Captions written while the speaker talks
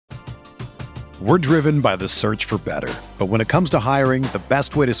We're driven by the search for better. But when it comes to hiring, the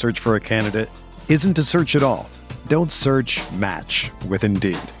best way to search for a candidate isn't to search at all. Don't search, match with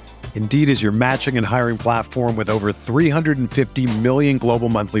Indeed. Indeed is your matching and hiring platform with over 350 million global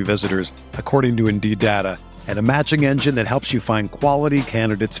monthly visitors, according to Indeed data, and a matching engine that helps you find quality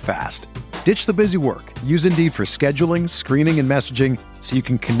candidates fast. Ditch the busy work. Use Indeed for scheduling, screening, and messaging so you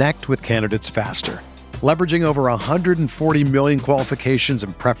can connect with candidates faster. Leveraging over 140 million qualifications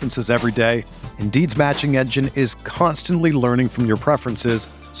and preferences every day, Indeed's matching engine is constantly learning from your preferences,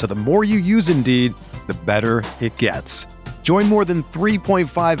 so the more you use Indeed, the better it gets. Join more than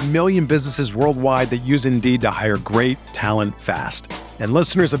 3.5 million businesses worldwide that use Indeed to hire great talent fast. And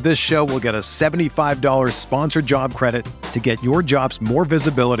listeners of this show will get a $75 sponsored job credit to get your jobs more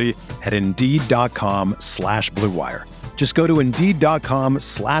visibility at Indeed.com/Blue Wire. Just go to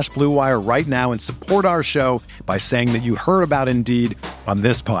Indeed.com/Blue Wire right now and support our show by saying that you heard about Indeed on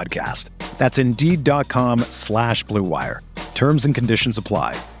this podcast. That's Indeed.com/Blue Wire. Terms and conditions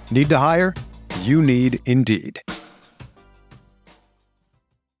apply. Need to hire? You need Indeed.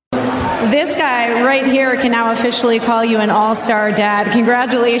 This guy right here can now officially call you an all-star dad.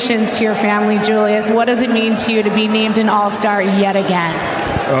 Congratulations to your family, Julius. What does it mean to you to be named an all-star yet again?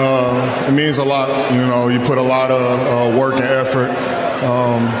 It means a lot. You know, you put a lot of work and effort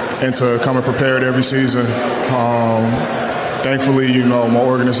into coming prepared every season. Thankfully, you know, my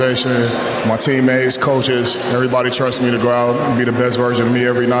organization, my teammates, coaches, everybody trusts me to go out and be the best version of me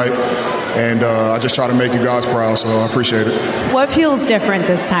every night. And I just try to make you guys proud, so I appreciate it. What feels different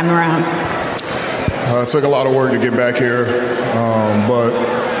this time around? It took a lot of work to get back here, but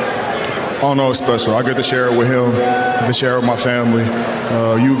I don't know, it's special. I get to share it with him, get to share it with my family.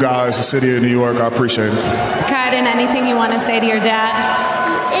 You guys, the city of New York, I appreciate it. Kaiden, anything you want to say to your dad?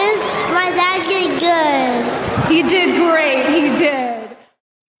 My dad did good. He did great. He did.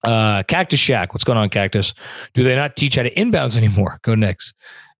 Cactus Shack. What's going on, Cactus? Do they not teach how to inbounds anymore? Go next.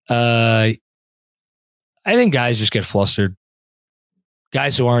 I think guys just get flustered.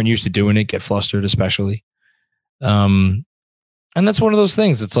 Guys who aren't used to doing it get flustered, especially. And that's one of those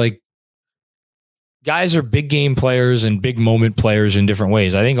things. It's like guys are big game players and big moment players in different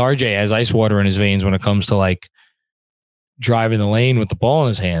ways. I think RJ has ice water in his veins when it comes to like driving the lane with the ball in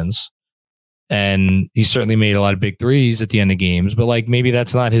his hands. And he certainly made a lot of big threes at the end of games, but like maybe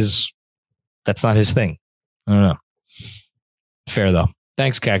that's not his thing. I don't know. Fair though.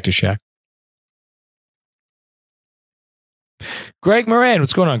 Thanks, Cactus Shack. Greg Moran,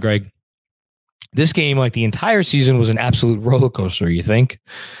 what's going on, Greg? This game, like the entire season, was an absolute roller coaster, you think?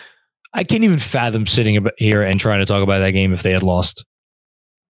 I can't even fathom sitting here and trying to talk about that game if they had lost.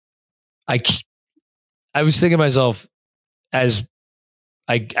 I was thinking to myself, as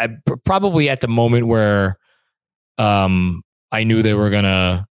I probably at the moment where I knew they were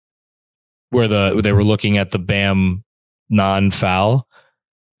gonna, they were looking at the Bam non-foul.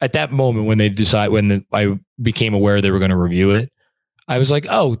 At that moment, when I became aware they were going to review it, I was like,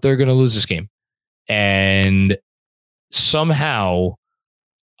 oh, they're going to lose this game. And somehow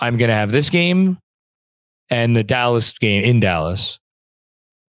I'm going to have this game and the Dallas game in Dallas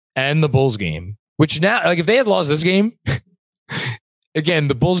and the Bulls game, which now, like if they had lost this game, again,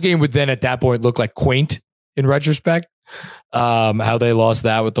 the Bulls game would then at that point look like quaint in retrospect. How they lost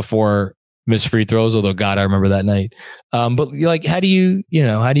that with the 4 missed free throws, although God, I remember that night. But like, how do you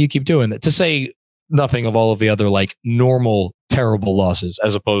keep doing that? To say nothing of all of the other like normal, terrible losses,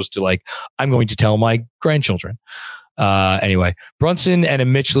 as opposed to like, I'm going to tell my grandchildren. Anyway, Brunson and a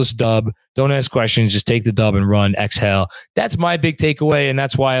Mitchless dub. Don't ask questions, just take the dub and run, exhale. That's my big takeaway. And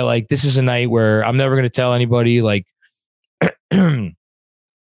that's why like, this is a night where I'm never going to tell anybody like,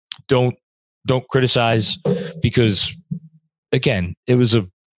 don't criticize, because again, it was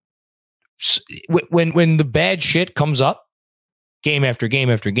when the bad shit comes up game after game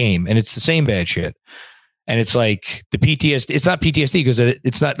after game, and it's the same bad shit, and it's like the PTSD. It's not PTSD because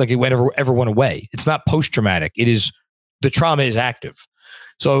it's not like it ever went away. It's not post traumatic. It is, the trauma is active.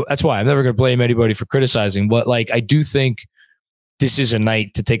 So that's why I'm never going to blame anybody for criticizing. But like, I do think this is a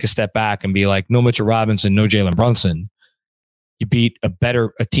night to take a step back and be like, no Mitchell Robinson, no Jalen Brunson. You beat a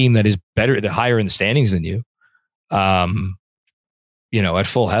team that is better, the higher in the standings than you. At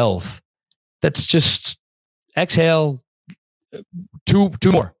full health. That's just exhale. Two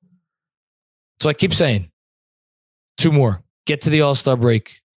more. So I keep saying 2 more. Get to the All-Star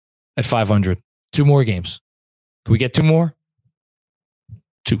break at 500. 2 more games. Can we get 2 more?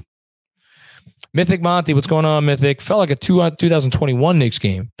 2. Mythic Monty, what's going on, Mythic? Felt like a 2021 Knicks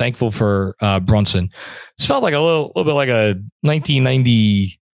game. Thankful for Brunson. This felt like a little bit like a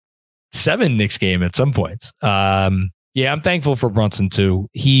 1997 Knicks game at some points. Yeah, I'm thankful for Brunson too.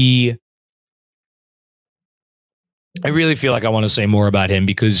 He I really feel like I want to say more about him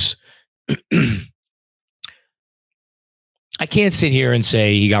because I can't sit here and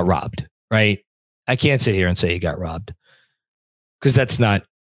say he got robbed, right? I can't sit here and say he got robbed because that's not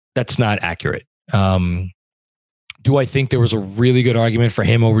accurate. Do I think there was a really good argument for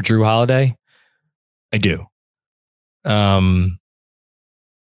him over Drew Holiday? I do.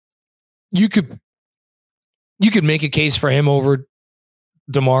 You could make a case for him over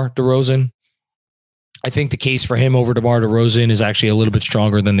DeMar DeRozan. I think the case for him over DeMar DeRozan is actually a little bit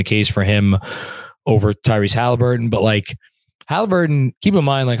stronger than the case for him over Tyrese Halliburton. But like Halliburton, keep in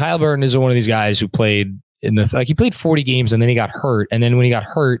mind, like Halliburton is one of these guys who played he played 40 games and then he got hurt. And then when he got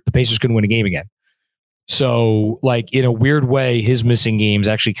hurt, the Pacers couldn't win a game again. So like in a weird way, his missing games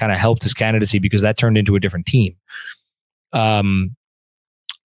actually kind of helped his candidacy because that turned into a different team.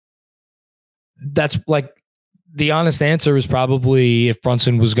 That's like the honest answer is probably if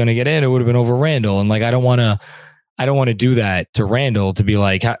Brunson was going to get in, it would have been over Randall. And like, I don't want to do that to Randall to be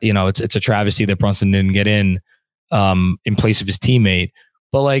like, it's a travesty that Brunson didn't get in place of his teammate.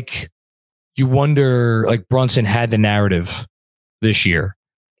 But like, you wonder, like Brunson had the narrative this year.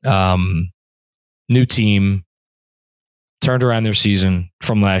 New team, turned around their season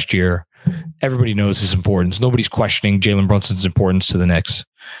from last year. Everybody knows his importance. Nobody's questioning Jalen Brunson's importance to the Knicks.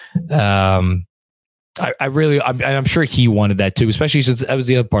 I'm sure he wanted that too, especially since that was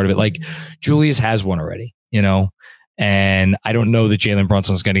the other part of it. Like Julius has one already, and I don't know that Jalen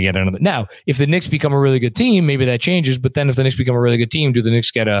Brunson's going to get another. Now, if the Knicks become a really good team, maybe that changes. But then if the Knicks become a really good team, do the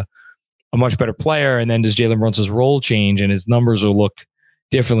Knicks get a much better player? And then does Jalen Brunson's role change and his numbers will look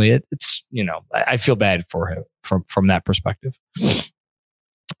differently? It's I feel bad for him from that perspective.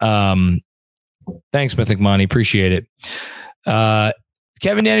 Thanks, Mythic Monty. Appreciate it.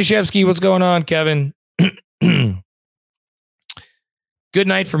 Kevin Danishevsky, what's going on, Kevin? Good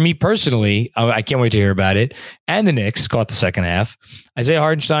night for me personally. I can't wait to hear about it. And the Knicks caught the second half. Isaiah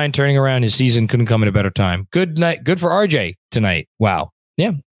Hartenstein turning around his season couldn't come at a better time. Good night. Good for RJ tonight. Wow.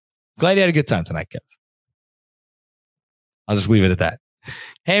 Yeah. Glad you had a good time tonight, Kev. I'll just leave it at that.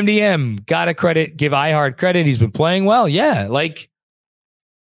 HamDM, gotta give iHeart credit. He's been playing well. Yeah. Like,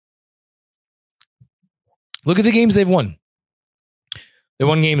 look at the games they've won. They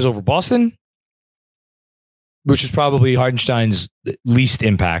won games over Boston, which is probably Hartenstein's least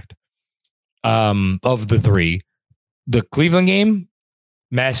impact of the three. The Cleveland game,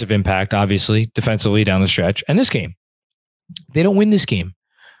 massive impact, obviously, defensively down the stretch. And this game, they don't win this game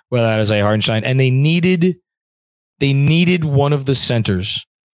without Isaiah Hartenstein. And they needed one of the centers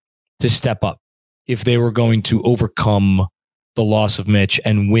to step up if they were going to overcome the loss of Mitch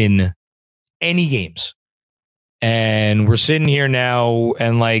and win any games. And we're sitting here now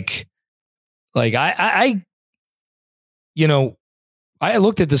and like I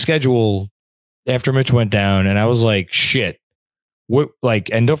looked at the schedule after Mitch went down and I was like, shit. What, like,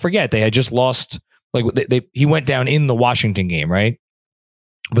 and don't forget, they had just lost, like he went down in the Washington game, right?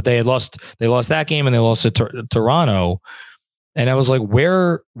 But they lost that game and they lost to Toronto. And I was like,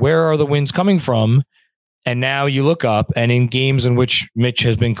 where are the wins coming from? And now you look up and in games in which Mitch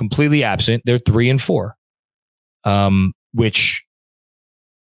has been completely absent, they're 3-4. Which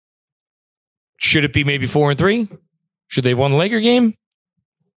should it be maybe 4-3? Should they have won the Laker game?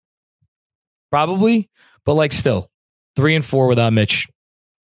 Probably, but like still 3-4 without Mitch,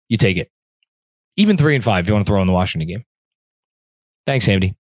 you take it. Even 3-5 if you want to throw in the Washington game. Thanks,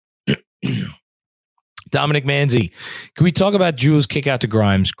 Hamdy. Dominic Manzi, can we talk about Jules' kick out to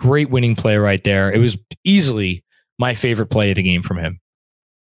Grimes? Great winning play right there. It was easily my favorite play of the game from him.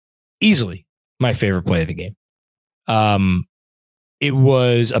 Easily my favorite play of the game. It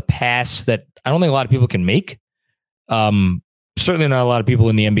was a pass that I don't think a lot of people can make. Certainly not a lot of people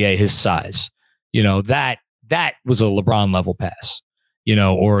in the NBA his size. That was a LeBron level pass,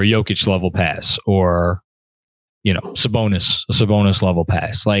 or a Jokic level pass, or a Sabonis level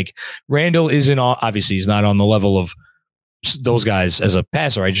pass. Like Randall isn't obviously he's not on the level of those guys as a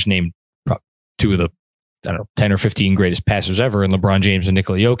passer. I just named two of the 10 or 15 greatest passers ever in LeBron James and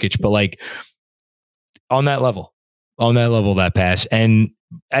Nikola Jokic, but like on that level, that pass. And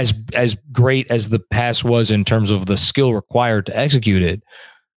as great as the pass was in terms of the skill required to execute it,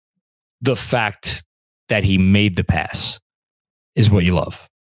 the fact that he made the pass is what you love.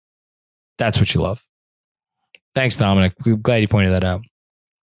 That's what you love. Thanks, Dominic. We're glad you pointed that out.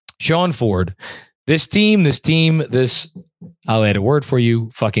 Sean Ford, this team, I'll add a word for you,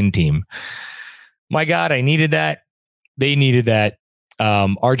 fucking team. My God, I needed that. They needed that.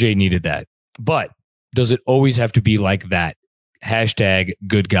 RJ needed that. But does it always have to be like that? Hashtag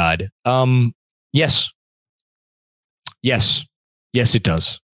good God. Yes. Yes, it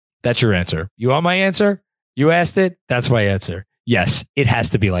does. That's your answer. You want my answer? You asked it. That's my answer. Yes, it has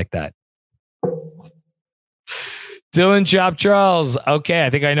to be like that. Dylan Chop Charles. Okay, I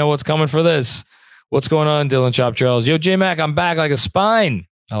think I know what's coming for this. What's going on, Dylan Chop Charles? Yo, J-Mac, I'm back like a spine.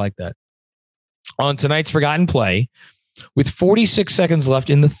 I like that. On tonight's Forgotten Play, with 46 seconds left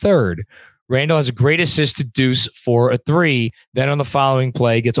in the third, Randall has a great assist to Deuce for a 3. Then on the following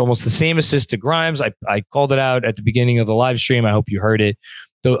play, gets almost the same assist to Grimes. I called it out at the beginning of the live stream. I hope you heard it.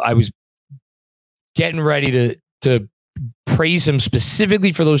 Though I was getting ready to praise him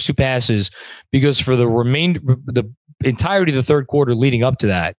specifically for those 2 passes, because for the entirety of the third quarter leading up to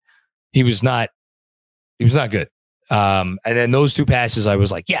that, he was not good. And then those 2 passes, I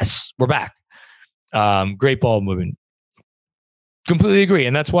was like, yes, we're back. Great ball movement. Completely agree.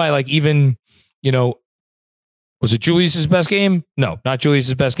 And that's why, like, even, was it Julius's best game? No, not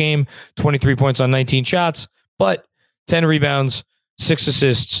Julius's best game. 23 points on 19 shots, but 10 rebounds, 6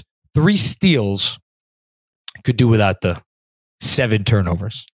 assists, 3 steals. Could do without the 7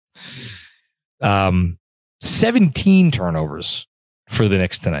 turnovers. 17 turnovers for the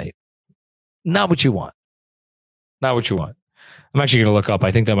Knicks tonight. Not what you want. Not what you want. I'm actually going to look up.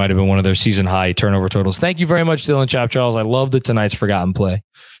 I think that might have been one of their season high turnover totals. Thank you very much, Dylan Chop Charles. I love the tonight's Forgotten Play.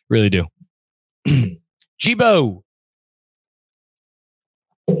 Really do. Jibo.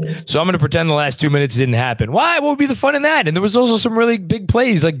 So I'm going to pretend the last 2 minutes didn't happen. Why? What would be the fun in that? And there was also some really big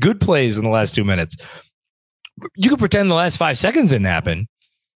plays, like good plays in the last 2 minutes. You could pretend the last 5 seconds didn't happen.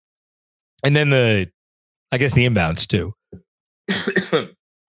 And then the inbounds too.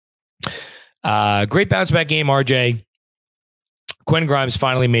 Great bounce back game, RJ. Quentin Grimes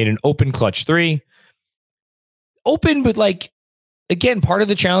finally made an open clutch 3. Open, but like, again, part of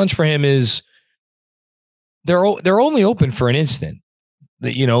the challenge for him is they're only open for an instant,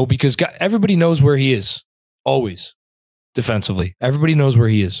 because everybody knows where he is always defensively. Everybody knows where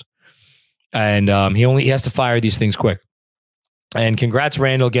he is. And he has to fire these things quick. And congrats,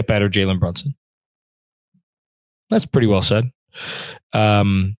 Randall. Get better, Jalen Brunson. That's pretty well said.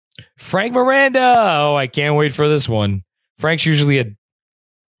 Frank Miranda. Oh, I can't wait for this one. Frank's usually a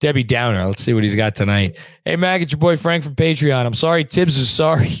Debbie Downer. Let's see what he's got tonight. Hey, Mag, it's your boy Frank from Patreon. I'm sorry, Tibbs is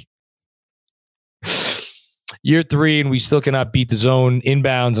sorry. Year 3, and we still cannot beat the zone,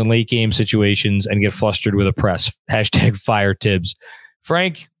 inbounds, and late game situations and get flustered with a press. Hashtag fire Tibbs.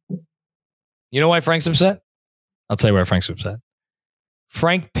 Frank, you know why Frank's upset? I'll tell you why Frank's upset.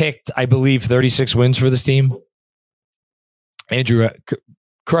 Frank picked, I believe, 36 wins for this team. Andrew,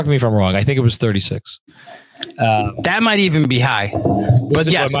 correct me if I'm wrong. I think it was 36. That might even be high. But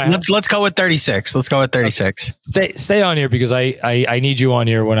yes, let's go with 36. Let's go with 36. Stay on here because I need you on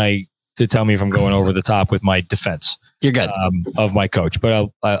here to tell me if I'm going over the top with my defense. You're good. Of my coach.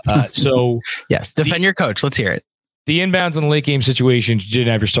 But so yes, defend your coach. Let's hear it. The inbounds in the late game situations, you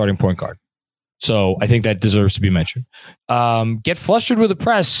didn't have your starting point guard. So I think that deserves to be mentioned. Get flustered with the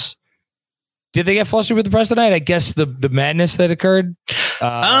press. Did they get flustered with the press tonight? I guess the madness that occurred.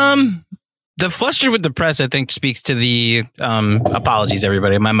 The flustered with the press, I think, speaks to the apologies,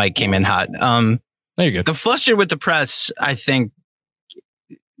 everybody. My mic came in hot. No, you're good. The flustered with the press, I think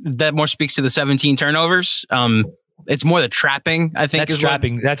that more speaks to the 17 turnovers. It's more the trapping, I think. That's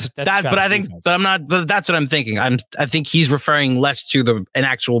trapping. That's that. But I think, defense. But I'm not. But that's what I'm thinking. I think he's referring less to an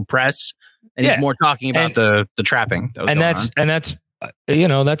actual press, and he's more talking about the trapping. That's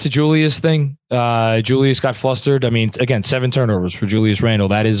a Julius thing. Julius got flustered. I mean, again, 7 turnovers for Julius Randle.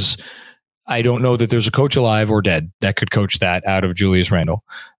 That is, I don't know that there's a coach alive or dead that could coach that out of Julius Randle.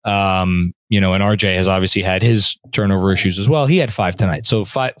 And RJ has obviously had his turnover issues as well. He had 5 tonight. So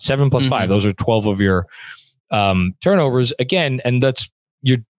 7 plus 5, those are 12 of your turnovers again. And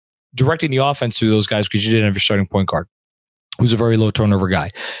you're directing the offense through those guys because you didn't have your starting point guard, who's a very low turnover guy.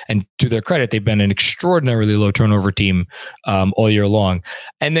 And to their credit, they've been an extraordinarily low turnover team all year long.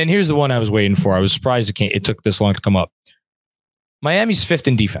 And then here's the one I was waiting for. I was surprised it took this long to come up. Miami's 5th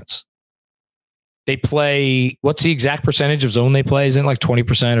in defense. They play, what's the exact percentage of zone they play? Isn't it like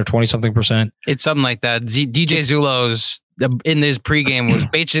 20% or 20 something percent? It's something like that. DJ Zulo's in his pregame was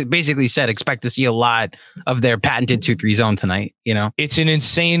basically said, expect to see a lot of their patented 2-3 zone tonight. It's an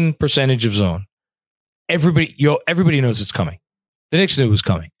insane percentage of zone. Everybody knows it's coming. The Knicks knew it was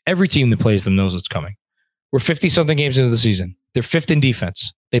coming. Every team that plays them knows it's coming. We're 50 something games into the season. They're 5th in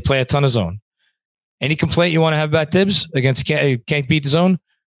defense. They play a ton of zone. Any complaint you want to have about Tibbs against can't beat the zone?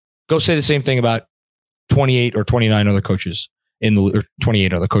 Go say the same thing about 28 or 29 other coaches or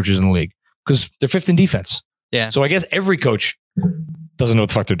 28 other coaches in the league because they're 5th in defense. Yeah. So I guess every coach doesn't know what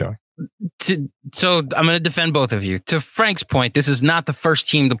the fuck they're doing. So I'm going to defend both of you. To Frank's point, this is not the first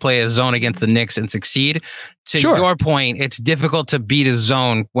team to play a zone against the Knicks and succeed. To your point, it's difficult to beat a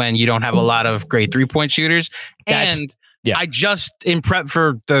zone when you don't have a lot of great 3-point shooters. I just, in prep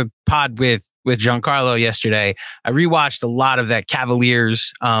for the pod with Giancarlo yesterday, I rewatched a lot of that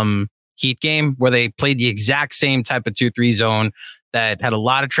Cavaliers Heat game where they played the exact same type of 2-3 zone that had a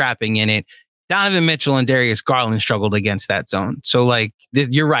lot of trapping in it. Donovan Mitchell and Darius Garland struggled against that zone. So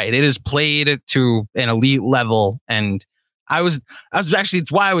you're right. It is played to an elite level. And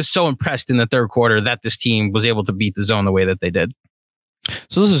it's why I was so impressed in the third quarter that this team was able to beat the zone the way that they did.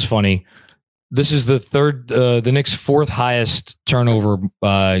 So this is funny. This is the Knicks' fourth highest turnover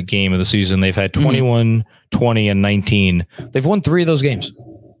game of the season. They've had 21, 20, and 19. They've won 3 of those games.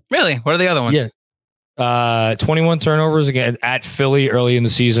 Really? What are the other ones? Yeah. 21 turnovers again at Philly early in the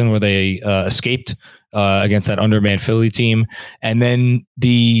season where they escaped against that undermanned Philly team. And then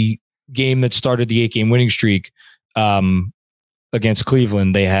the game that started the 8-game winning streak against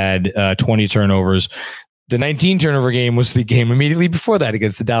Cleveland, they had 20 turnovers. The 19 turnover game was the game immediately before that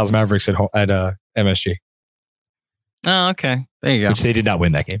against the Dallas Mavericks at MSG. Oh, okay. There you go. Which they did not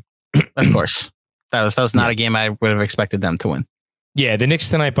win that game. Of course. That was not a game I would have expected them to win. Yeah, the Knicks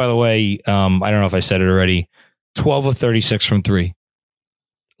tonight, by the way, I don't know if I said it already, 12 of 36 from 3.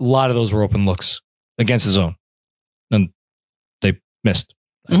 A lot of those were open looks against the zone. And they missed,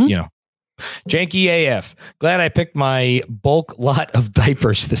 Janky AF. Glad I picked my bulk lot of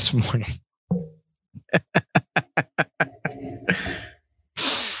diapers this morning.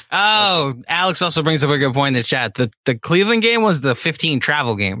 Alex also brings up a good point in the chat. The Cleveland game was the 15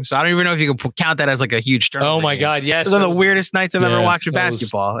 travel game. So I don't even know if you could count that as like a huge turnover. Oh my God. Yes. It was one of the weirdest nights I've ever watched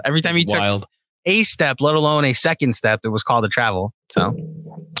basketball. Every time you took a step, let alone a second step, it was called a travel. So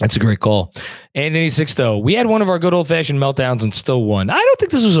that's a great call. Anthony Sixto, we had one of our good old fashioned meltdowns and still won. I don't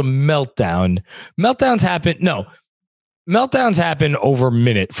think this was a meltdown. Meltdowns happen over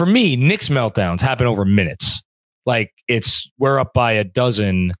minutes. For me, Knicks meltdowns happen over minutes. Like we're up by a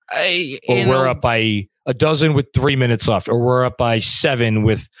dozen, or we're up by a dozen with 3 minutes left, or we're up by 7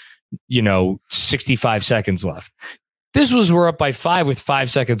 with, 65 seconds left. This was we're up by 5 with 5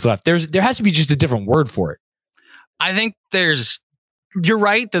 seconds left. There has to be just a different word for it. I think you're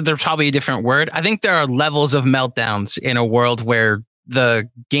right that there's probably a different word. I think there are levels of meltdowns in a world where the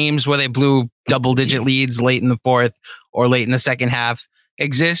games where they blew double-digit leads late in the fourth or late in the second half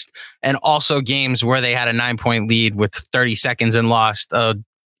exist, and also games where they had a 9-point lead with 30 seconds and lost, a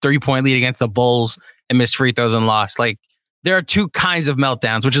 3-point lead against the Bulls and missed free throws and lost. Like, there are two kinds of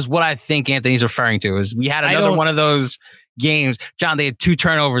meltdowns, which is what I think Anthony's referring to. Is we had another one of those games, John. They had 2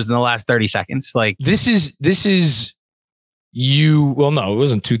 turnovers in the last 30 seconds. Like this is you. Well, no, it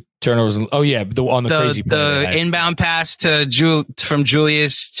wasn't 2 turnovers. Oh yeah, on the crazy play. The inbound pass to from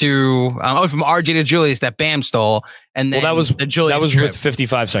Julius to from RJ to Julius that Bam stole, and then that was trip. With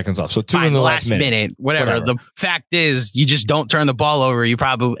 55 seconds left. So 2 in the last minute. Whatever. The fact is, you just don't turn the ball over. You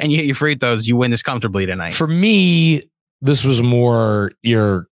hit your free throws. You win this comfortably tonight. For me, this was more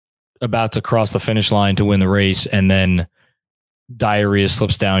you're about to cross the finish line to win the race, and then diarrhea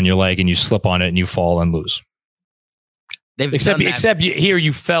slips down your leg, and you slip on it, and you fall and lose. Except here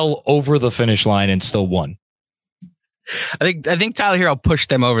you fell over the finish line and still won. I think Tyler Hero pushed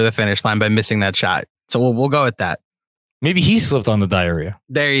them over the finish line by missing that shot. So we'll go with that. Maybe he slipped on the diarrhea.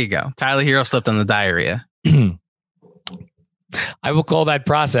 There you go. Tyler Hero slipped on the diarrhea. I will call that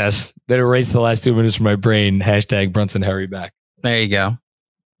process that erased the last 2 minutes from my brain. # Brunson Harry back. There you go.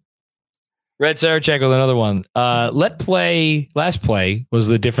 Red Sarachenko with another one. Last play was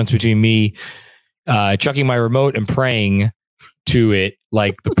the difference between me chucking my remote and praying to it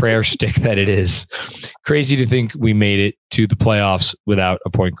like the prayer stick that it is. Crazy to think we made it to the playoffs without a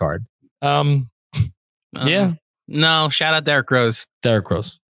point guard. Yeah. No, shout out Derrick Rose.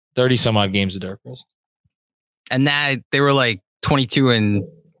 30 some odd games of Derrick Rose. And that they were like 22 and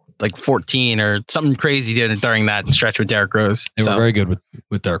like 14 or something crazy during that stretch with Derrick Rose. They were very good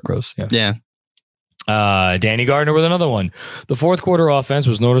with Derrick Rose. Yeah. Danny Gardner with another one. The fourth quarter offense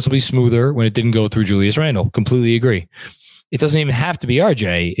was noticeably smoother when it didn't go through Julius Randle. Completely agree. It doesn't even have to be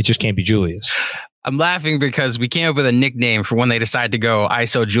RJ. It just can't be Julius. I'm laughing because we came up with a nickname for when they decide to go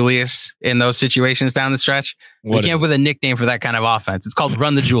ISO Julius in those situations down the stretch. We came up with a nickname for that kind of offense. It's called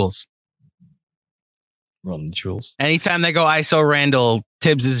Run the Jewels. Run the Jewels. Anytime they go ISO Randle,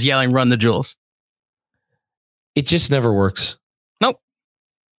 Tibbs is yelling, "Run the Jewels." It just never works. Nope.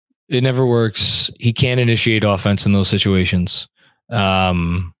 It never works. He can't initiate offense in those situations.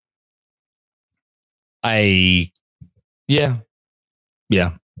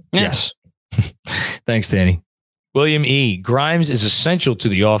 Yes. Thanks, Danny. William E. Grimes is essential to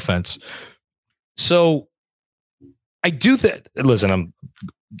the offense. So I do that. Listen,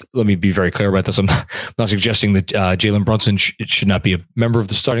 let me be very clear about this. I'm not suggesting that Jalen Brunson should not be a member of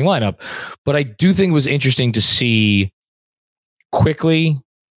the starting lineup, but I do think it was interesting to see quickly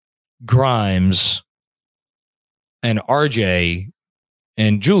Grimes and RJ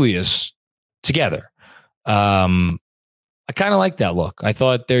and Julius together. I kind of like that look. I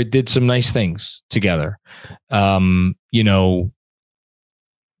thought they did some nice things together. Tom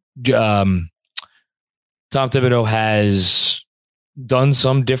Thibodeau has done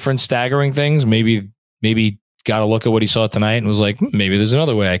some different staggering things. Maybe got a look at what he saw tonight and was like, maybe there's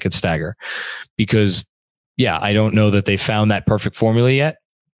another way I could stagger. Because, yeah, I don't know that they found that perfect formula yet.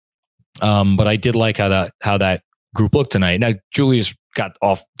 But I did like how that group looked tonight. Now, Julius got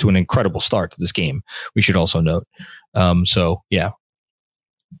off to an incredible start to this game, we should also note. So, yeah.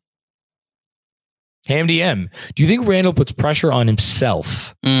 Hamdy M, do you think Randall puts pressure on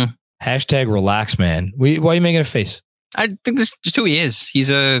himself? Hashtag relax, man. Why are you making a face? I think this is just who he is. He's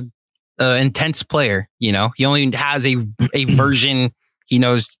a intense player. You know, he only has a version he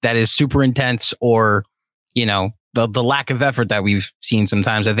knows that is super intense, or, you know, the lack of effort that we've seen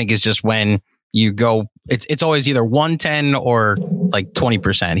sometimes, I think, is just when you go, it's always either 110 or like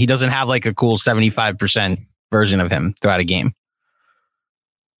 20%. He doesn't have like a cool 75% version of him throughout a game.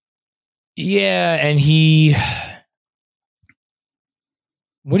 Yeah, and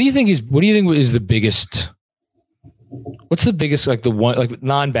what do you think is the biggest? What's the biggest, like the one, like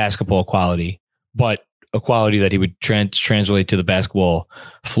non-basketball quality, but a quality that he would translate to the basketball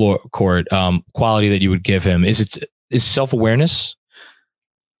floor court, quality that you would give him? Is self-awareness?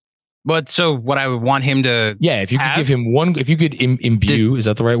 But so what I would want him to, if you could give him one, if you could imbue, is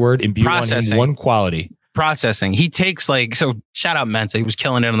that the right word? Imbue on him one quality. Processing. He takes so shout out Mensa. He was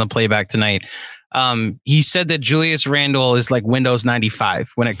killing it on the playback tonight. He said that Julius Randle is like Windows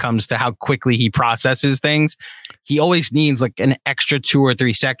 95 when it comes to how quickly he processes things. He always needs like an extra 2 or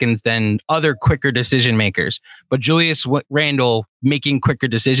 3 seconds than other quicker decision makers. But Julius Randle making quicker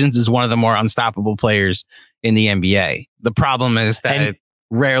decisions is one of the more unstoppable players in the NBA. The problem is that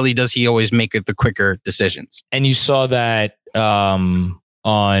rarely does he always make the quicker decisions. And you saw that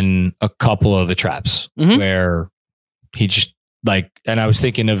on a couple of the traps where he just and I was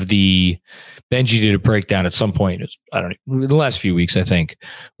thinking of the Benji did a breakdown at some point. I don't know, the last few weeks, I think,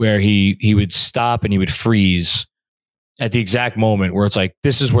 where he would stop and he would freeze at the exact moment where it's like,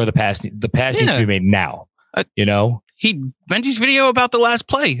 this is where the pass needs to be made now. Benji's video about the last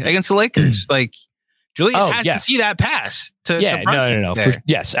play against the Lakers, like Julius has to see that pass to no.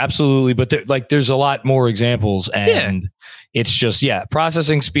 Yes, absolutely. But there's a lot more examples, and it's just,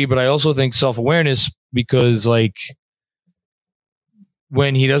 processing speed. But I also think self-awareness, because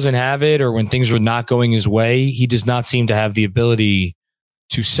when he doesn't have it, or when things are not going his way, he does not seem to have the ability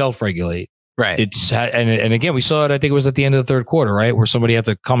to self-regulate. Right. And again, we saw it, I think it was at the end of the third quarter, right? Where somebody had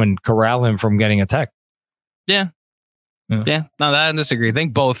to come and corral him from getting attacked. Yeah. No, I disagree. I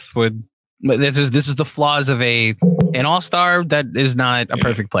think both would. This is the flaws of an all-star that is not a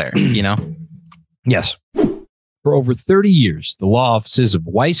perfect player, you know? Yes. For over 30 years, the law offices of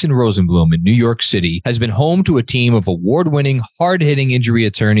Weiss and Rosenblum in New York City has been home to a team of award-winning, hard-hitting injury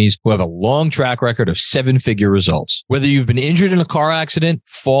attorneys who have a long track record of 7-figure results. Whether you've been injured in a car accident,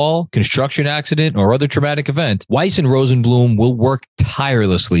 fall, construction accident, or other traumatic event, Weiss and Rosenblum will work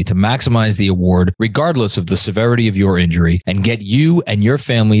tirelessly to maximize the award regardless of the severity of your injury and get you and your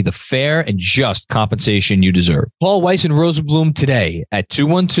family the fair and just compensation you deserve. Call Weiss and Rosenblum today at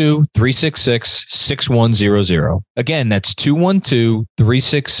 212-366-6100. Again, that's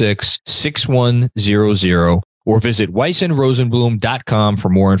 212-366-6100, or visit weissandrosenblum.com for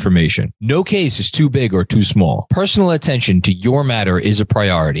more information. No case is too big or too small. Personal attention to your matter is a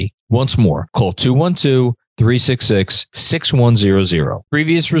priority. Once more, call 212-366-6100.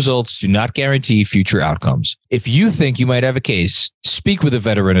 Previous results do not guarantee future outcomes. If you think you might have a case, speak with a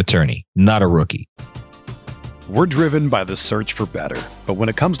veteran attorney, not a rookie. We're driven by the search for better. But when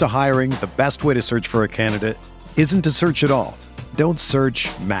it comes to hiring, the best way to search for a candidate isn't to search at all. Don't search,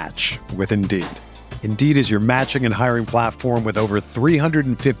 match with Indeed. Indeed is your matching and hiring platform with over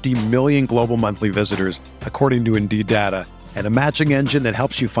 350 million global monthly visitors, according to Indeed data, and a matching engine that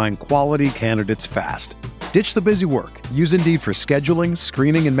helps you find quality candidates fast. Ditch the busy work. Use Indeed for scheduling,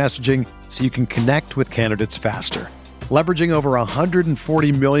 screening, and messaging so you can connect with candidates faster. Leveraging over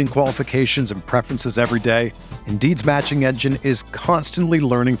 140 million qualifications and preferences every day, Indeed's matching engine is constantly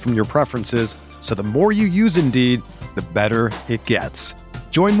learning from your preferences, so the more you use Indeed, the better it gets.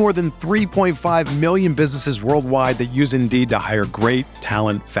 Join more than 3.5 million businesses worldwide that use Indeed to hire great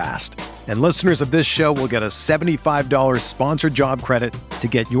talent fast. And listeners of this show will get a $75 sponsored job credit to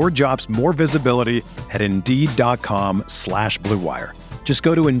get your jobs more visibility at Indeed.com/Blue Wire. Just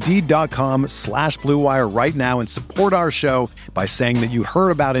go to Indeed.com/Blue Wire right now and support our show by saying that you heard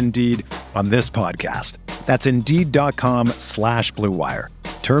about Indeed on this podcast. That's Indeed.com/Blue Wire.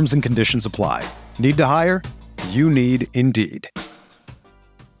 Terms and conditions apply. Need to hire? You need Indeed.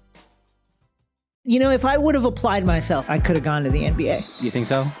 You know, if I would have applied myself, I could have gone to the NBA. You think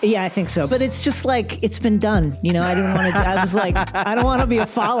so? Yeah, I think so. But it's just like, it's been done. You know, I didn't want to, I was like, I don't want to be a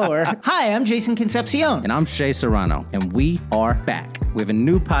follower. Hi, I'm Jason Concepcion. And I'm Shea Serrano. And we are back. We have a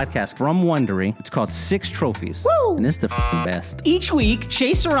new podcast from Wondery. It's called Six Trophies. Woo! And it's the best. Each week,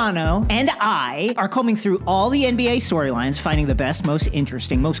 Shea Serrano and I are combing through all the NBA storylines, finding the best, most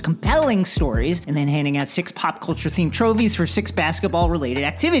interesting, most compelling stories, and then handing out 6 pop culture themed trophies for 6 basketball related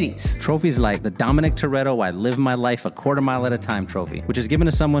activities. Trophies like the Dominic Toretto I Live My Life a Quarter Mile at a Time trophy, which is given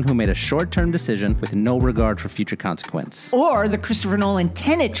to someone who made a short-term decision with no regard for future consequence. Or the Christopher Nolan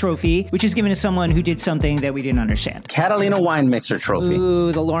Tenet trophy, which is given to someone who did something that we didn't understand. Catalina Wine Mixer trophy.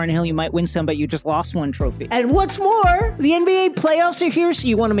 Ooh, the Lauryn Hill You Might Win Some, but you just lost one trophy. And what's more, the NBA playoffs are here, so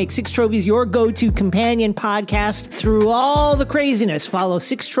you want to make Six Trophies your go-to companion podcast through all the craziness. Follow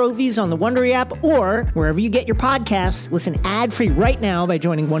Six Trophies on the Wondery app or wherever you get your podcasts. Listen ad-free right now by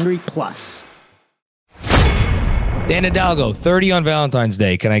joining Wondery Plus. Dan Hidalgo, 30 on Valentine's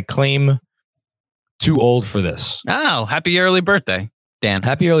Day. Can I claim too old for this? Oh, happy early birthday, Dan.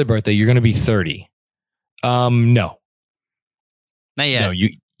 Happy early birthday. You're going to be 30. No. Not yet. No,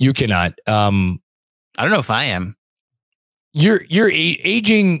 you cannot. I don't know if I am. You're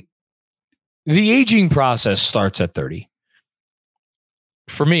aging. The aging process starts at 30.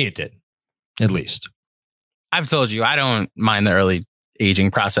 For me, it did, at least. I've told you, I don't mind the early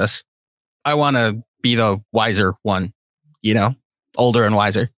aging process. I want to be the wiser one, you know, older and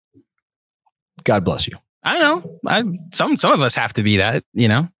wiser. God bless you. I don't know. Some of us have to be that, you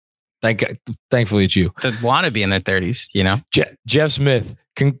know. Thankfully, it's you. To want to be in their 30s, you know. Jeff Smith,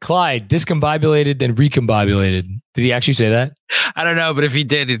 Clyde discombobulated and recombobulated. Did he actually say that? I don't know, but if he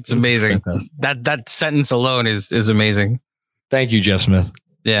did, it's amazing. That sentence alone is amazing. Thank you, Jeff Smith.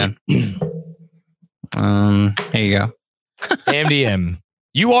 Yeah. Here you go. MDM.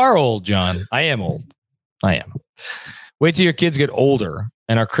 You are old, John. I am old. I am. Wait till your kids get older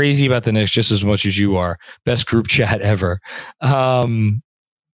and are crazy about the Knicks just as much as you are. Best group chat ever.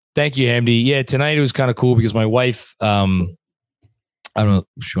 Thank you, Hamdi. Yeah, tonight it was kind of cool because my wife, I don't know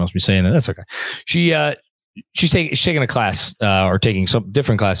if she wants me saying that. That's okay. She's taking a class or taking some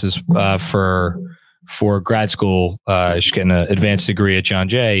different classes for grad school. She's getting an advanced degree at John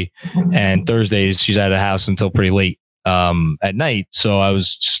Jay, and Thursdays she's out of the house until pretty late at night. So I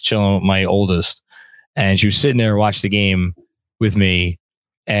was just chilling with my oldest, and she was sitting there watching the game with me,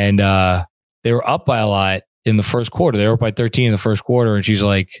 and they were up by a lot in the first quarter. They were up by 13 in the first quarter, and she's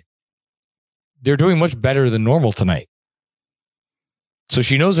like, they're doing much better than normal tonight. So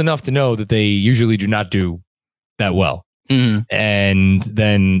she knows enough to know that they usually do not do that well. Mm-hmm. And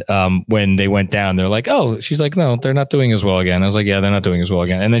then when they went down, they're like, oh, she's like, no, they're not doing as well again. I was like, yeah, they're not doing as well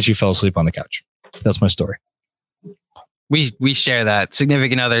again. And then she fell asleep on the couch. That's my story. We share that.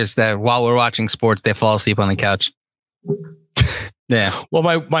 Significant others that while we're watching sports, they fall asleep on the couch. Yeah. Well,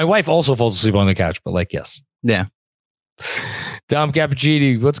 my wife also falls asleep on the couch, but like, yes. Yeah. Dom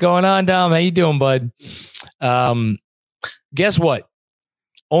Cappuccini. What's going on, Dom? How you doing, bud? Guess what?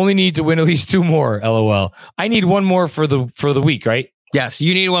 Only need to win at least 2 more. LOL. I need 1 more for the week, right? Yes,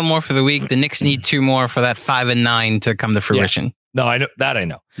 you need 1 more for the week. The Knicks need 2 more for that 5 and 9 to come to fruition. Yeah. No, I know that. I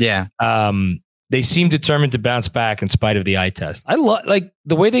know. Yeah. They seem determined to bounce back in spite of the eye test. I love like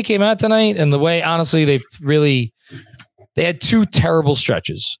the way they came out tonight, and the way honestly they had 2 terrible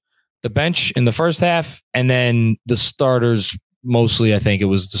stretches. The bench in the first half, and then the starters. Mostly, I think it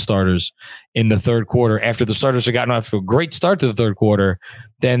was the starters in the third quarter. After the starters had gotten off to a great start to the third quarter,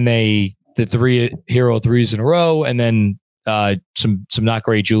 then the 3 hero threes in a row, and then some not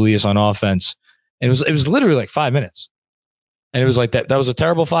great Julius on offense. And it was literally like 5 minutes, and it was like that. That was a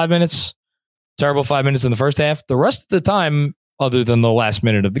terrible 5 minutes. Terrible 5 minutes in the first half. The rest of the time, other than the last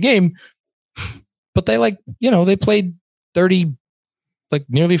minute of the game, but they they played 30, like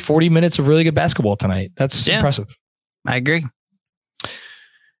nearly 40 minutes of really good basketball tonight. That's impressive. I agree.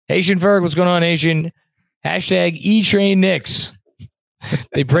 Asian Ferg, what's going on, Asian? Hashtag E-Train Knicks.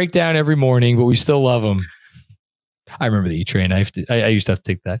 They break down every morning, but we still love them. I remember the E-Train. I used to have to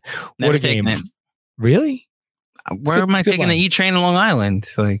take that. Never what a game. it. Really? Where am I taking the E-Train in Long Island?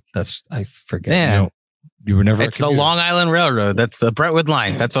 Like I forget. Yeah. No, you were never. It's the Long Island Railroad. That's the Brentwood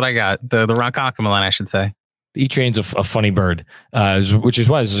line. That's what I got. The Ronkonkoma line, I should say. E-Train's a funny bird, which is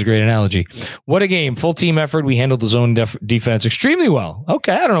why this is a great analogy. What a game. Full team effort. We handled the zone defense extremely well.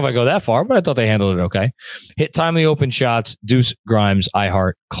 Okay. I don't know if I go that far, but I thought they handled it okay. Hit timely open shots. Deuce, Grimes,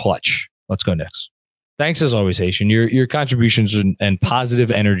 iHeart, clutch. Let's go next. Thanks as always, Haitian. Your contributions and positive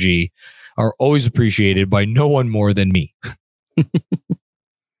energy are always appreciated by no one more than me. I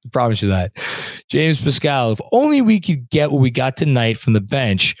promise you that. James Pascal, if only we could get what we got tonight from the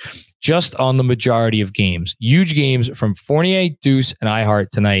bench just on the majority of games. Huge games from Fournier, Deuce, and iHeart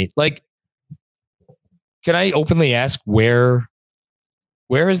tonight. Like, can I openly ask where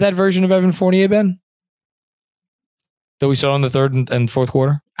has that version of Evan Fournier been that we saw in the third and fourth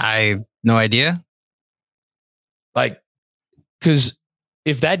quarter? I have no idea. Like, because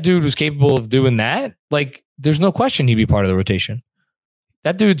if that dude was capable of doing that, like, there's no question he'd be part of the rotation.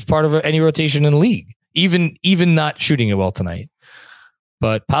 That dude's part of any rotation in the league, even not shooting it well tonight.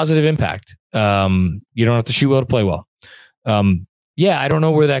 But positive impact. You don't have to shoot well to play well. I don't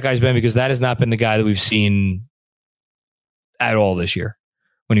know where that guy's been because that has not been the guy that we've seen at all this year.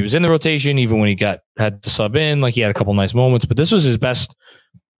 When he was in the rotation, even when he had to sub in, like he had a couple nice moments, but this was his best.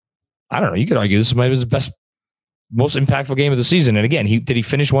 I don't know. You could argue this might be his best, most impactful game of the season. And again, did he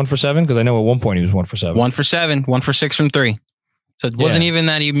finish 1 for 7? Because I know at one point he was 1 for 7. 1 for 7, 1 for 6 from 3. So it wasn't even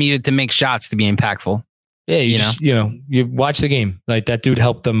that he needed to make shots to be impactful. Yeah, you watch the game. Like that dude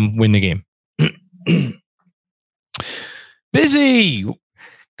helped them win the game. Busy.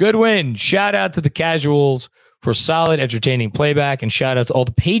 Good win. Shout out to the casuals for solid, entertaining playback, and shout out to all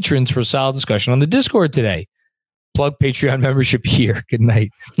the patrons for solid discussion on the Discord today. Plug Patreon membership here. Good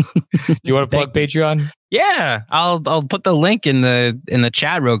night. Do you want to plug Patreon? Yeah, I'll put the link in the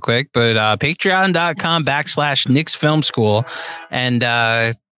chat real quick, but patreon.com/Knicks Film School. And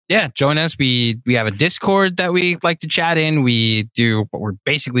join us. We have a Discord that we like to chat in. We're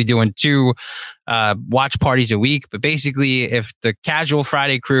basically doing 2 watch parties a week, but basically if the casual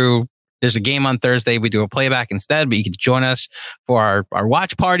Friday crew, there's a game on Thursday, we do a playback instead, but you can join us for our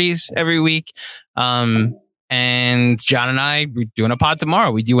watch parties every week. And John and I, we're doing a pod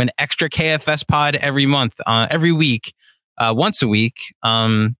tomorrow. We do an extra KFS pod every week, once a week,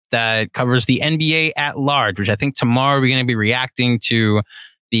 that covers the NBA at large, which I think tomorrow we're going to be reacting to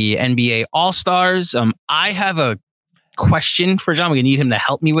the NBA All-Stars. I have a question for John. We need him to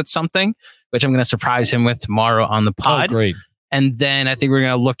help me with something, which I'm going to surprise him with tomorrow on the pod. Oh, great. And then I think we're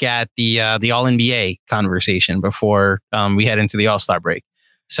going to look at the All-NBA conversation before we head into the All-Star break.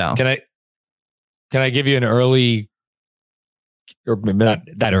 So Can I give you an early, or not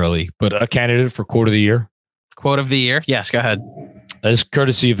that early, but a candidate for quote of the year? Quote of the year? Yes, go ahead. As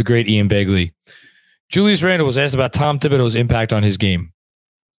courtesy of the great Ian Begley. Julius Randle was asked about Tom Thibodeau's impact on his game.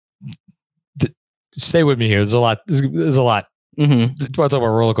 Stay with me here. There's a lot. There's a lot. Mm-hmm. That's why I talk about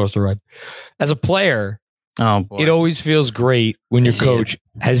roller coaster ride. As a player, oh boy, it always feels great when your coach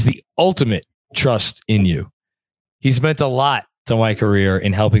has the ultimate trust in you. He's meant a lot to my career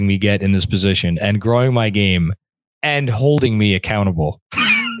in helping me get in this position and growing my game and holding me accountable.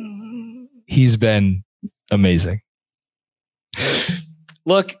 He's been amazing.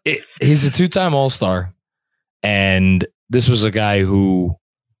 Look, he's a 2-time All-Star, and this was a guy who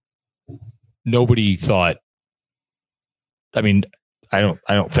nobody thought. I mean, I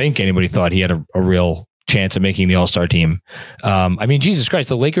don't think anybody thought he had a real chance of making the All-Star team. I mean, Jesus Christ,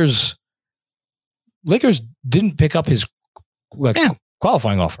 the Lakers didn't pick up his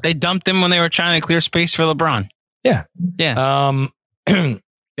qualifying offer. They dumped him when they were trying to clear space for LeBron. Yeah.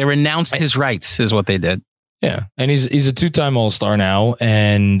 They renounced his rights is what they did. Yeah. And he's a 2-time All-Star now.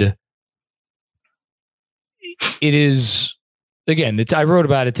 And it is, again, I wrote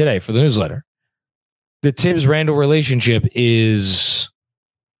about it today for the newsletter. The Tibbs-Randle relationship is,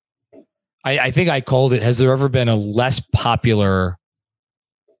 I think I called it, has there ever been a less popular,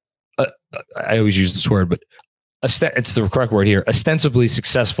 I always use this word, but it's the correct word here, ostensibly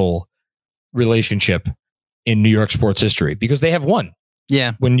successful relationship in New York sports history, because they have won.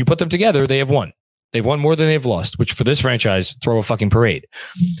 Yeah. When you put them together, they have won. They've won more than they've lost, which for this franchise, throw a fucking parade.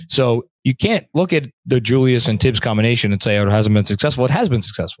 So you can't look at the Julius and Tibbs combination and say, oh, it hasn't been successful. It has been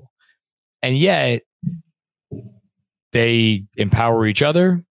successful. And yet they empower each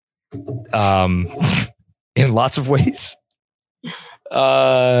other in lots of ways.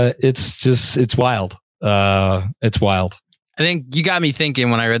 It's wild. It's wild. I think you got me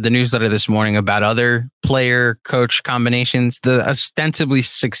thinking when I read the newsletter this morning about other player coach combinations. The ostensibly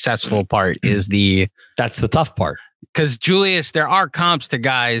successful part is that's the tough part. Because Julius, there are comps to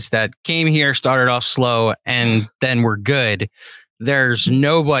guys that came here, started off slow, and then were good. There's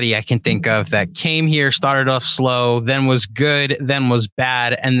nobody I can think of that came here, started off slow, then was good, then was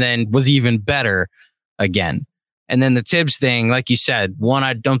bad, and then was even better. again. And then the Tibbs thing, like you said, one,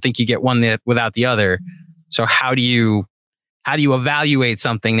 I don't think you get one without the other. So how do you evaluate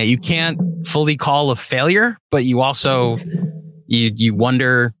something that you can't fully call a failure, but you also you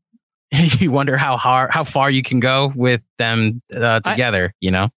wonder how far you can go with them together,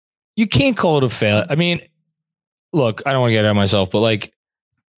 you know? You can't call it a fail. I mean, look, I don't want to get ahead of myself, but like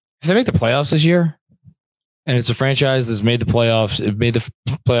if they make the playoffs this year and it's a franchise that's made the playoffs, it made the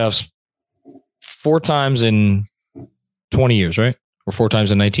playoffs 4 times in 20 years, right? Or 4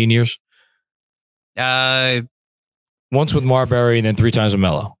 times in 19 years? Once with Marbury and then 3 times with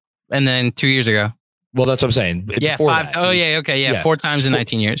Melo. And then 2 years ago. Well, that's what I'm saying. Yeah, 5. That, okay. Yeah, 4 times in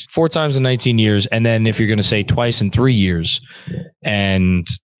 19 years. 4 times in 19 years. And then if you're going to say twice in 3 years, and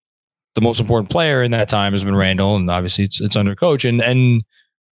the most important player in that time has been Randall, and obviously it's under coach. And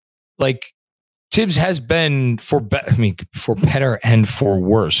like Tibbs has been for better and for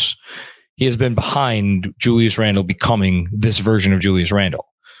worse. He has been behind Julius Randle becoming this version of Julius Randle.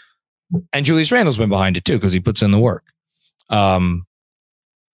 And Julius Randle's been behind it too, because he puts in the work. And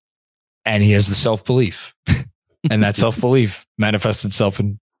he has the self-belief. And that self-belief manifests itself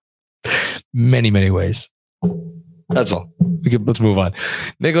in many, many ways. That's all. Let's move on.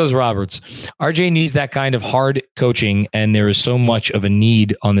 Nicholas Roberts. RJ needs that kind of hard coaching, and there is so much of a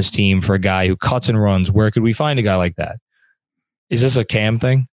need on this team for a guy who cuts and runs. Where could we find a guy like that? Is this a Cam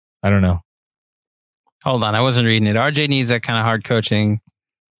thing? I don't know. Hold on. I wasn't reading it. RJ needs that kind of hard coaching.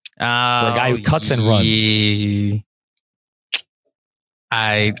 For a guy who cuts and runs.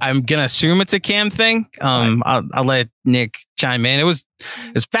 I'm gonna assume it's a Cam thing. I'll let Nick chime in.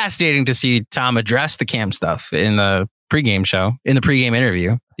 It's fascinating to see Tom address the Cam stuff in the pregame show, in the pregame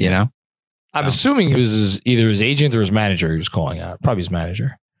interview. You know, I'm assuming it was either his agent or his manager he was calling out. Probably his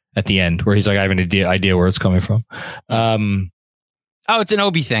manager at the end, where he's like, "I have an idea where it's coming from." It's an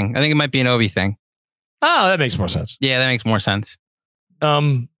Obi thing. I think it might be an Obi thing. Oh, that makes more sense. Yeah, that makes more sense.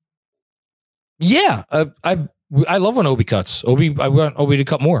 Yeah, I love when Obi cuts. I want Obi to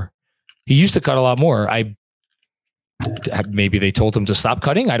cut more. He used to cut a lot more. Maybe they told him to stop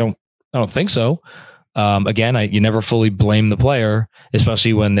cutting. I don't think so. Again, you never fully blame the player,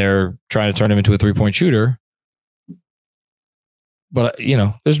 especially when they're trying to turn him into a 3-point shooter. But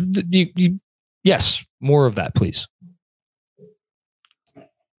there's yes, more of that, please.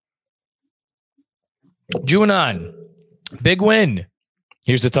 Juanon, big win.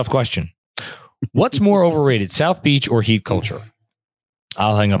 Here's the tough question. What's more overrated, South Beach or Heat culture?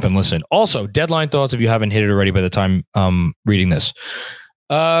 I'll hang up and listen. Also, deadline thoughts if you haven't hit it already by the time reading this.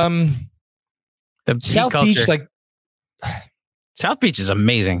 The South Beach, South Beach is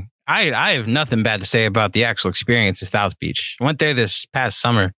amazing. I have nothing bad to say about the actual experience of South Beach. I went there this past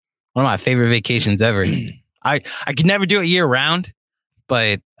summer. One of my favorite vacations ever. I could never do it year round,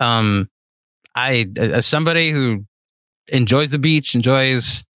 but as somebody who enjoys the beach,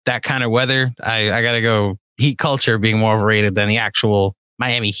 enjoys that kind of weather, I gotta go Heat culture being more overrated than the actual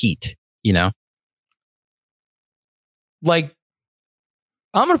Miami Heat, Like,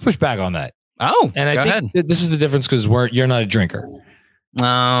 I'm gonna push back on that. Oh, and I think this is the difference because you're not a drinker.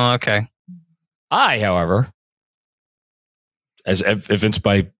 Oh, okay. I, however, as evidenced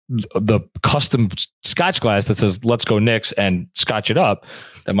by the custom Scotch glass that says "Let's go Knicks" and Scotch it up,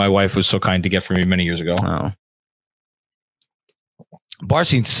 that my wife was so kind to get for me many years ago. Oh. Bar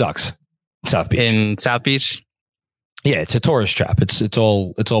scene sucks. South Beach. In South Beach? Yeah, it's a tourist trap. It's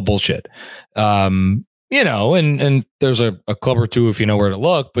all bullshit. And there's a club or two if you know where to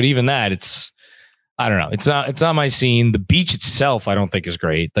look, but even that, I don't know. It's not my scene. The beach itself, I don't think is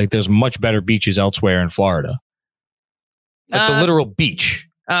great. Like there's much better beaches elsewhere in Florida. Like the literal beach.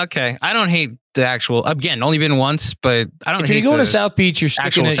 Okay. I don't hate the actual, again, only been once, but I don't hate if you're going to South Beach, you're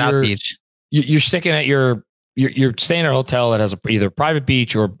sticking at South Beach. You're sticking at you're staying at a hotel that has either a private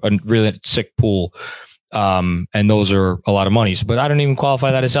beach or a really sick pool. And those are a lot of money. But I don't even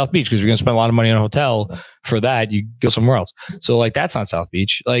qualify that as South Beach because you're going to spend a lot of money on a hotel for that. You go somewhere else. So like, that's not South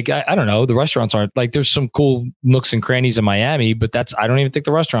Beach. Like, I don't know. The restaurants aren't like, there's some cool nooks and crannies in Miami, but I don't even think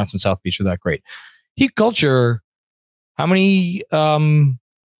the restaurants in South Beach are that great. Heat culture. How many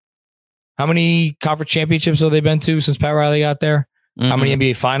conference championships have they been to since Pat Riley got there? Mm-hmm. How many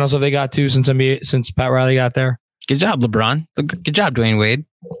NBA finals have they got to since Pat Riley got there? Good job, LeBron. Good job, Dwayne Wade.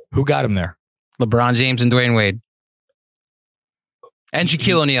 Who got him there? LeBron James and Dwayne Wade. And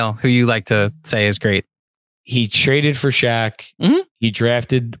Shaquille O'Neal, who you like to say is great. He traded for Shaq. Mm-hmm. He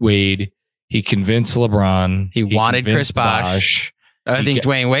drafted Wade. He convinced LeBron. He wanted Chris Bosh. I think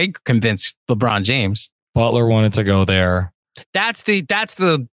Dwayne Wade convinced LeBron James. Butler wanted to go there. That's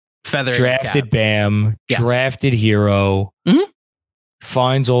the feather. Drafted cap. Bam. Yes. Drafted Hero. Mm-hmm.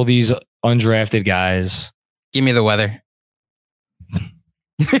 Finds all these undrafted guys. Give me the weather.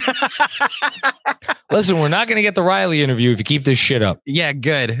 Listen, we're not going to get the Riley interview if you keep this shit up. Yeah,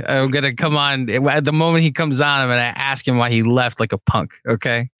 good. I'm going to come on. At the moment he comes on, I'm going to ask him why he left like a punk.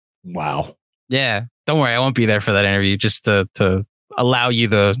 Okay. Wow. Yeah. Don't worry. I won't be there for that interview just to allow you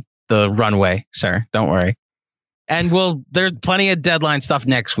the runway, sir. Don't worry. And there's plenty of deadline stuff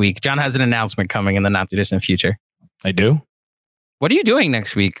next week. John has an announcement coming in the not too distant future. I do. What are you doing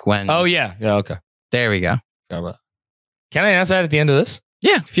next week? When? Oh, yeah. Yeah. Okay. There we go. Can I announce that at the end of this?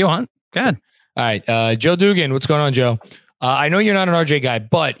 Yeah, if you want. Go ahead. All right. Joe Dugan, what's going on, Joe? I know you're not an RJ guy,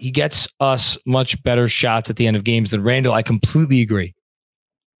 but he gets us much better shots at the end of games than Randall. I completely agree.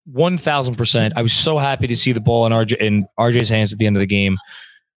 1,000%. I was so happy to see the ball in RJ's hands at the end of the game.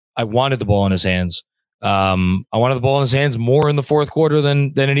 I wanted the ball in his hands. I wanted the ball in his hands more in the fourth quarter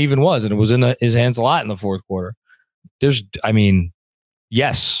than it even was. And it was in his hands a lot in the fourth quarter.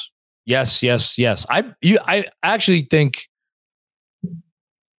 Yes. I actually think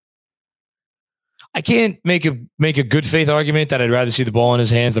I can't make a good faith argument that I'd rather see the ball in his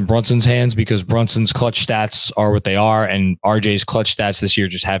hands than Brunson's hands, because Brunson's clutch stats are what they are, and RJ's clutch stats this year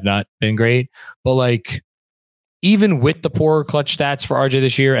just have not been great. But like, even with the poor clutch stats for RJ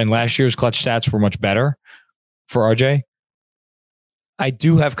this year, and last year's clutch stats were much better for RJ, I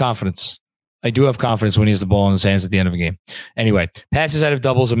do have confidence. when he has the ball in his hands at the end of a game. Anyway, passes out of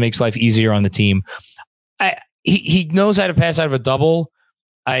doubles, it makes life easier on the team. He knows how to pass out of a double.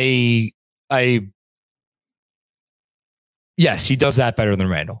 Yes, he does that better than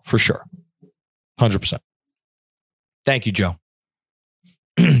Randall, for sure. 100%. Thank you, Joe.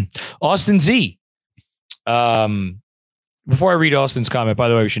 Austin Z. Before I read Austin's comment, by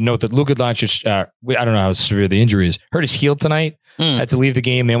the way, we should note that Luka Doncic, I don't know how severe the injury is, hurt his heel tonight, had to leave the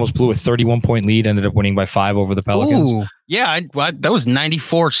game. They almost blew a 31-point lead, ended up winning by 5 over the Pelicans. Ooh, yeah, that was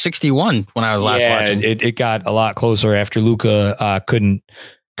 94-61 when I was last watching. It got a lot closer after Luka couldn't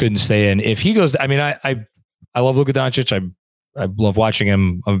stay in. If he goes, I mean, I love Luka Doncic. I love watching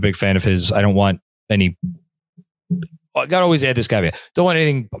him. I'm a big fan of his. I don't want any. I got to always add this caveat. Don't want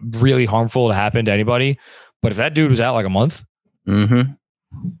anything really harmful to happen to anybody. But if that dude was out like a month,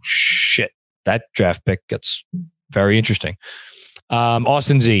 shit, that draft pick gets very interesting.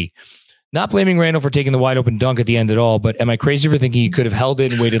 Austin Z. Not blaming Randall for taking the wide open dunk at the end at all, but am I crazy for thinking he could have held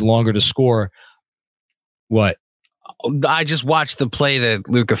it and waited longer to score? What? I just watched the play that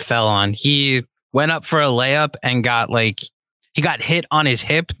Luka fell on. He went up for a layup and he got hit on his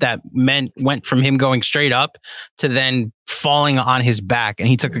hip. That went from him going straight up to then falling on his back, and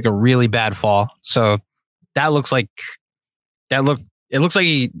he took like a really bad fall. So it looks like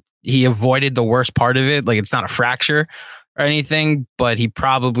he avoided the worst part of it. Like, it's not a fracture or anything, but he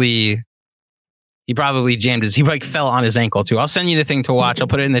probably jammed he fell on his ankle too. I'll send you the thing to watch. I'll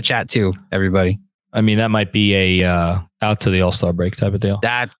put it in the chat too, everybody. I mean, that might be a out to the All-Star break type of deal.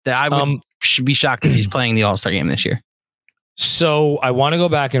 That I should be shocked if he's playing the All-Star game this year. So I want to go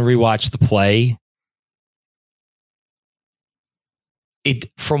back and rewatch the play.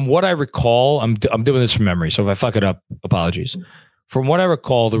 From what I recall, I'm doing this from memory, so if I fuck it up, apologies. From what I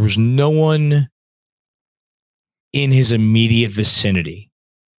recall, there was no one in his immediate vicinity.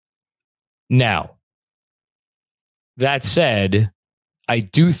 Now, that said, I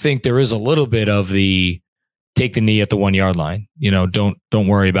do think there is a little bit of the take the knee at the 1 yard line. Don't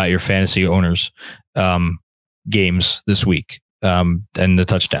worry about your fantasy owners games this week and the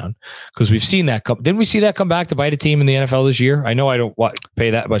touchdown, because we've seen that didn't we see that come back to bite a team in the NFL this year? I know I don't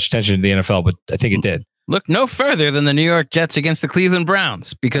pay that much attention to the NFL, but I think it did. Look no further than the New York Jets against the Cleveland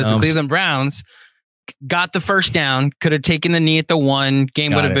Browns, because the Cleveland Browns got the first down, could have taken the knee at the 1,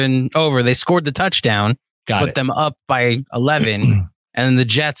 game would have been over. They scored the touchdown, put them up by 11, and then the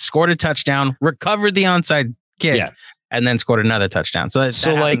Jets scored a touchdown, recovered the onside kick, and then scored another touchdown. So that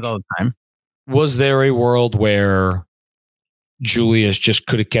happens all the time. Was there a world where Julius just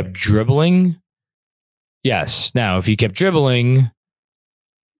could have kept dribbling? Yes. Now, if he kept dribbling,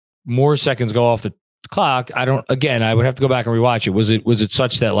 more seconds go off the clock. I would have to go back and rewatch it. Was it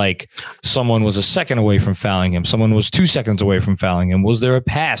such that like someone was a second away from fouling him? Someone was 2 seconds away from fouling him? Was there a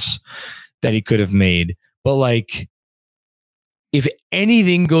pass that he could have made? But like, if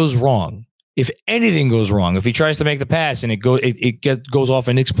anything goes wrong, if he tries to make the pass and it goes off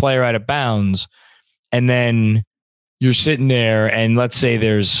a Knicks player out of bounds, and then you're sitting there and let's say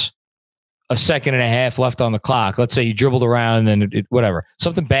there's a second and a half left on the clock. Let's say you dribbled around and then whatever,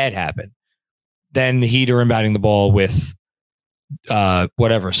 something bad happened. Then the Heat are inbounding the ball with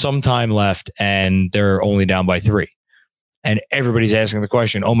some time left, and they're only down by 3. And everybody's asking the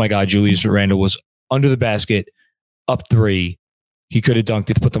question, oh my God, Julius Randle was under the basket, up 3. he could have dunked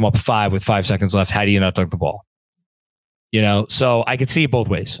it to put them up 5 with 5 seconds left. Had he not dunked the ball? So I could see it both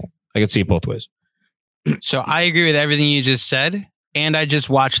ways. So I agree with everything you just said, and I just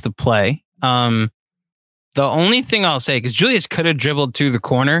watched the play. The only thing I'll say, because Julius could have dribbled to the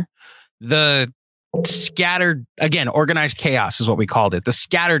corner, the scattered, again, organized chaos is what we called it. The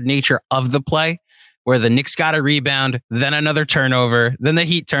scattered nature of the play, where the Knicks got a rebound, then another turnover, then the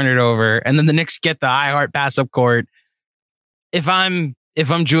Heat turn it over, and then the Knicks get the I-Heart pass up court. If I'm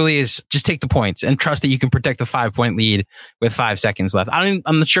Julius, just take the points and trust that you can protect the 5-point lead with 5 seconds left. I'm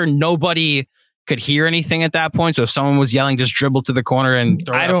not sure nobody could hear anything at that point. So if someone was yelling, just dribble to the corner and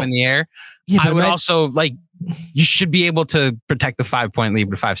throw it up in the air, I would also you should be able to protect the 5-point lead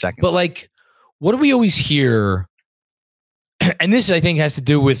with 5 seconds. But what do we always hear? And this, I think, has to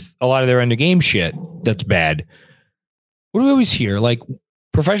do with a lot of their end of game shit. That's bad. What do we always hear?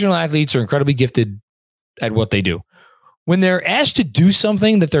 Professional athletes are incredibly gifted at what they do. When they're asked to do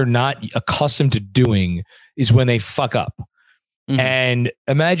something that they're not accustomed to doing is when they fuck up. Mm-hmm. And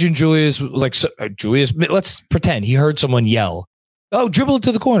imagine Julius, let's pretend he heard someone yell, "Oh, dribble it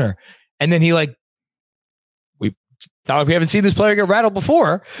to the corner." And then he we haven't seen this player get rattled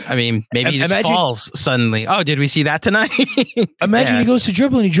before. I mean, maybe he just falls suddenly. Oh, did we see that tonight? Imagine he goes to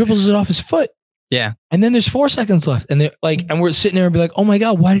dribble and he dribbles it off his foot. Yeah. And then there's 4 seconds left. And they're and we're sitting there and be like, "Oh my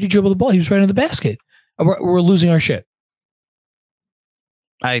God, why did he dribble the ball? He was right on the basket." And we're losing our shit.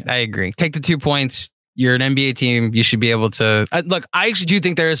 I agree. Take the 2 points. You're an NBA team. You should be able to look. I actually do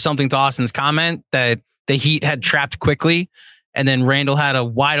think there is something to Austin's comment that the Heat had trapped quickly, and then Randall had a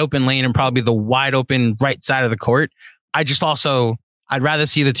wide open lane and probably the wide open right side of the court. I'd rather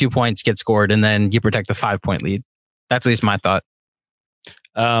see the 2 points get scored and then you protect the 5-point lead. That's at least my thought.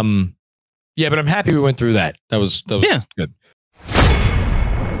 Yeah, but I'm happy we went through that. That was good.